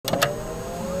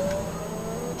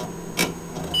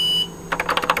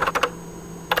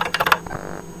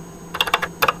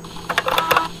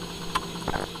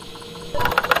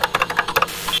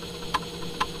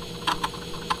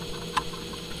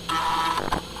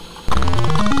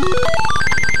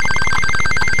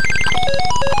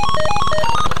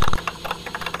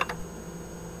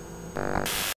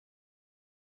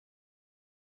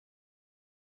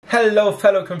Hello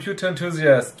fellow computer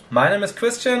enthusiasts, my name is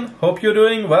Christian, hope you're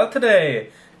doing well today.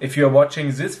 If you're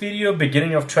watching this video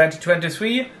beginning of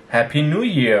 2023, Happy New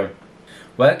Year!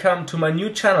 Welcome to my new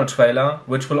channel trailer,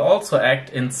 which will also act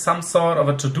in some sort of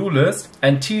a to-do list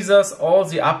and teasers all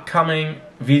the upcoming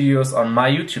videos on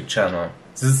my YouTube channel.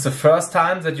 This is the first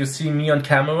time that you see me on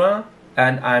camera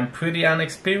and I'm pretty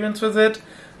inexperienced with it,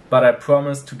 but I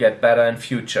promise to get better in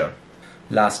future.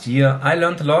 Last year I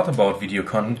learned a lot about video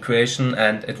content creation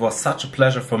and it was such a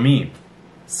pleasure for me.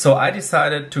 So I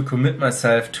decided to commit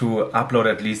myself to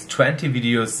upload at least 20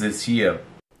 videos this year.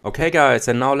 Okay guys,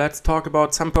 and now let's talk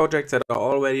about some projects that are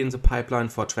already in the pipeline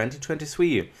for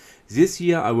 2023. This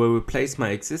year I will replace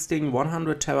my existing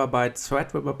 100 TB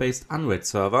Threadripper based Unraid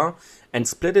server and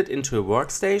split it into a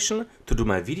workstation to do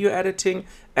my video editing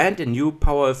and a new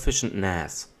power efficient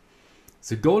NAS.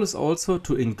 The goal is also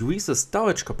to increase the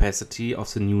storage capacity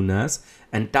of the new NAS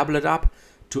and double it up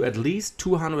to at least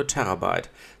 200 TB,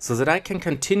 so that I can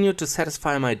continue to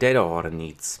satisfy my data order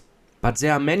needs. But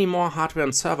there are many more hardware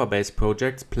and server based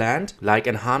projects planned, like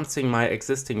enhancing my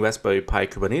existing Raspberry Pi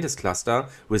Kubernetes cluster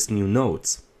with new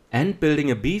nodes, and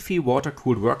building a beefy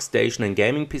water-cooled workstation and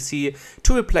gaming PC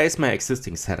to replace my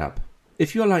existing setup.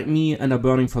 If you're like me and are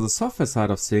burning for the software side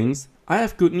of things, I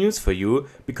have good news for you,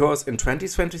 because in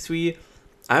 2023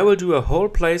 I will do a whole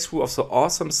playthrough of the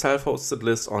awesome self-hosted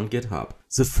list on GitHub.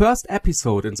 The first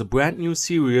episode in the brand new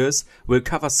series will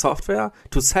cover software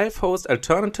to self-host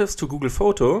alternatives to Google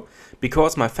Photo,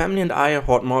 because my family and I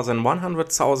hoard more than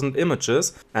 100,000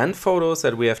 images and photos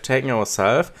that we have taken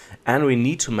ourselves, and we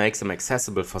need to make them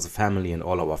accessible for the family and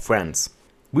all our friends.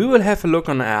 We will have a look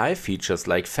on AI features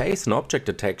like face and object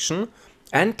detection,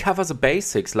 and cover the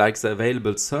basics like the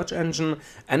available search engine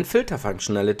and filter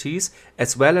functionalities,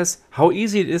 as well as how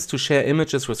easy it is to share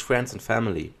images with friends and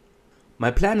family. My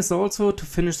plan is also to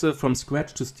finish the From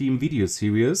Scratch to Steam video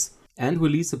series and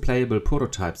release a playable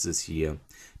prototype this year,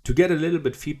 to get a little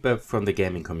bit feedback from the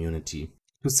gaming community.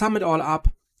 To sum it all up,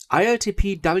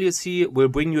 ILTPWC will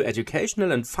bring you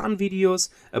educational and fun videos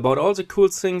about all the cool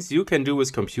things you can do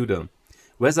with computer.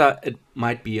 Whether it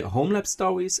might be HomeLab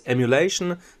stories,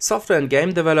 emulation, software and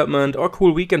game development, or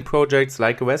cool weekend projects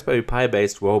like a Raspberry Pi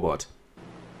based robot.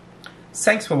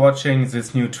 Thanks for watching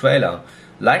this new trailer.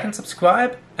 Like and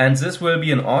subscribe, and this will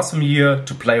be an awesome year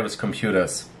to play with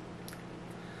computers.